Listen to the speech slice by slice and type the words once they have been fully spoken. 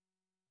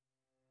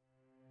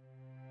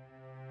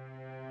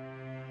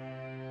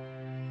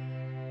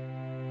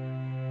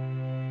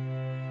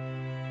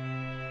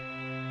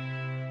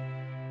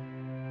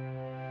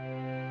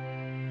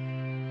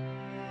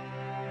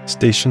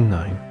Station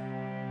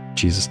 9.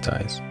 Jesus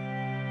dies.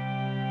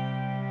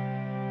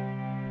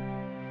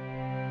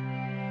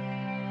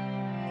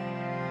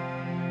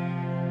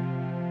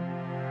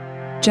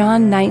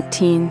 John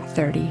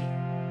 19:30.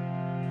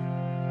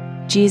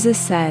 Jesus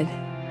said,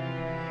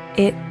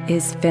 "It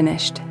is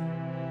finished."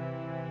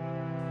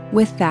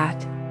 With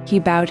that, he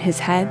bowed his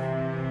head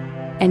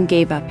and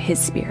gave up his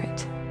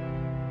spirit.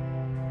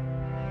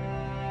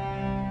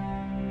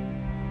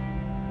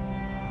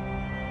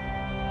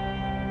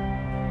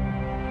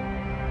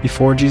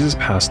 Before Jesus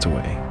passed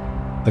away,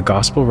 the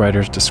Gospel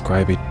writers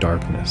describe a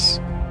darkness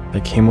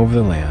that came over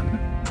the land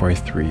for a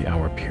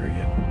 3-hour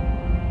period.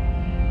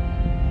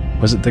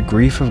 Was it the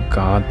grief of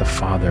God the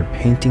Father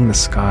painting the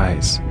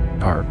skies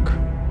dark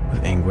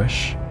with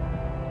anguish?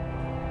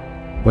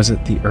 Was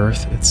it the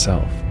earth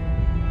itself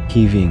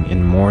heaving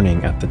in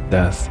mourning at the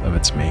death of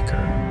its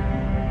maker?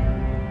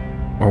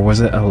 Or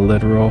was it a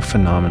literal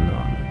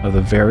phenomenon of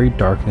the very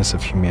darkness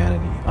of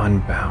humanity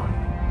unbound,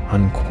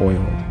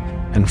 uncoiled,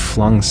 and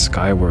flung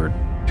skyward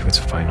to its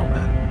final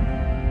end?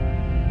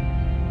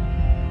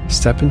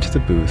 Step into the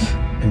booth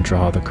and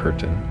draw the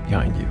curtain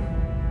behind you.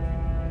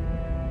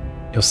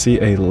 You'll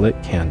see a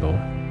lit candle,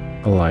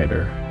 a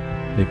lighter,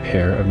 and a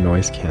pair of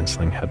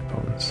noise-canceling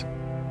headphones.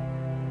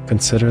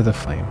 Consider the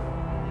flame.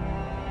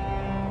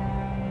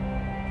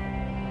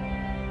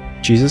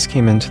 Jesus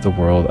came into the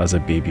world as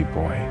a baby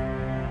boy,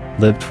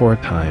 lived for a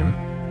time,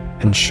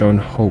 and shone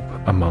hope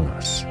among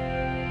us.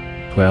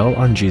 Dwell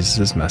on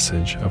Jesus'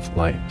 message of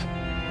light,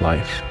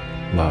 life,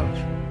 love,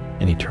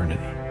 and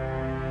eternity.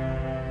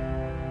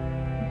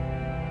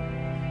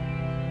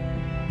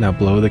 Now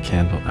blow the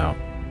candle out.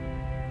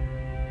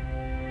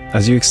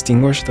 As you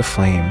extinguish the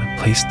flame,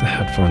 place the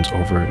headphones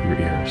over your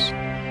ears.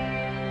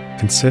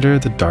 Consider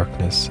the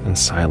darkness and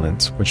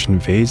silence which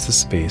invades the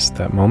space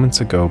that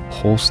moments ago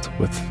pulsed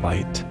with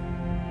light,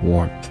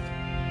 warmth,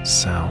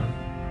 sound,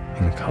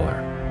 and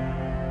color.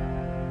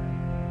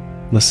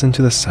 Listen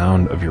to the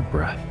sound of your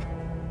breath.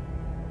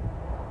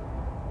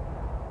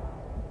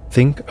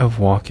 Think of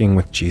walking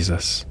with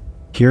Jesus,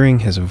 hearing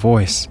his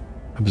voice,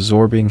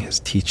 absorbing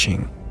his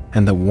teaching,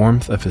 and the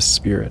warmth of his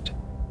spirit,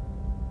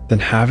 then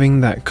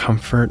having that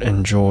comfort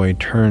and joy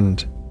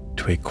turned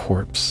to a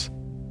corpse,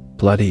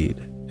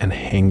 bloodied and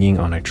hanging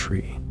on a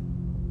tree.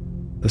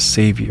 The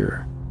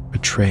Savior,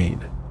 betrayed,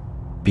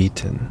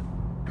 beaten,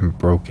 and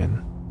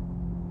broken,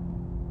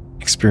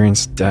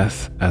 experienced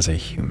death as a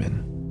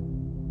human.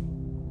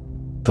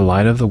 The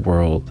light of the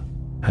world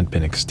had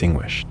been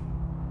extinguished.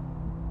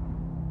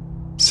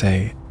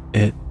 Say,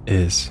 "It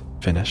is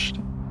finished,"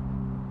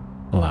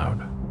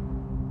 aloud.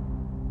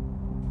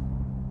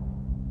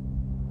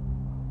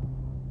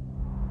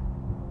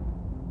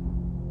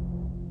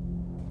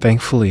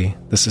 Thankfully,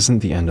 this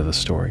isn't the end of the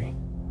story.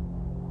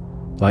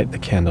 Light the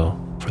candle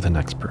for the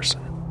next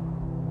person.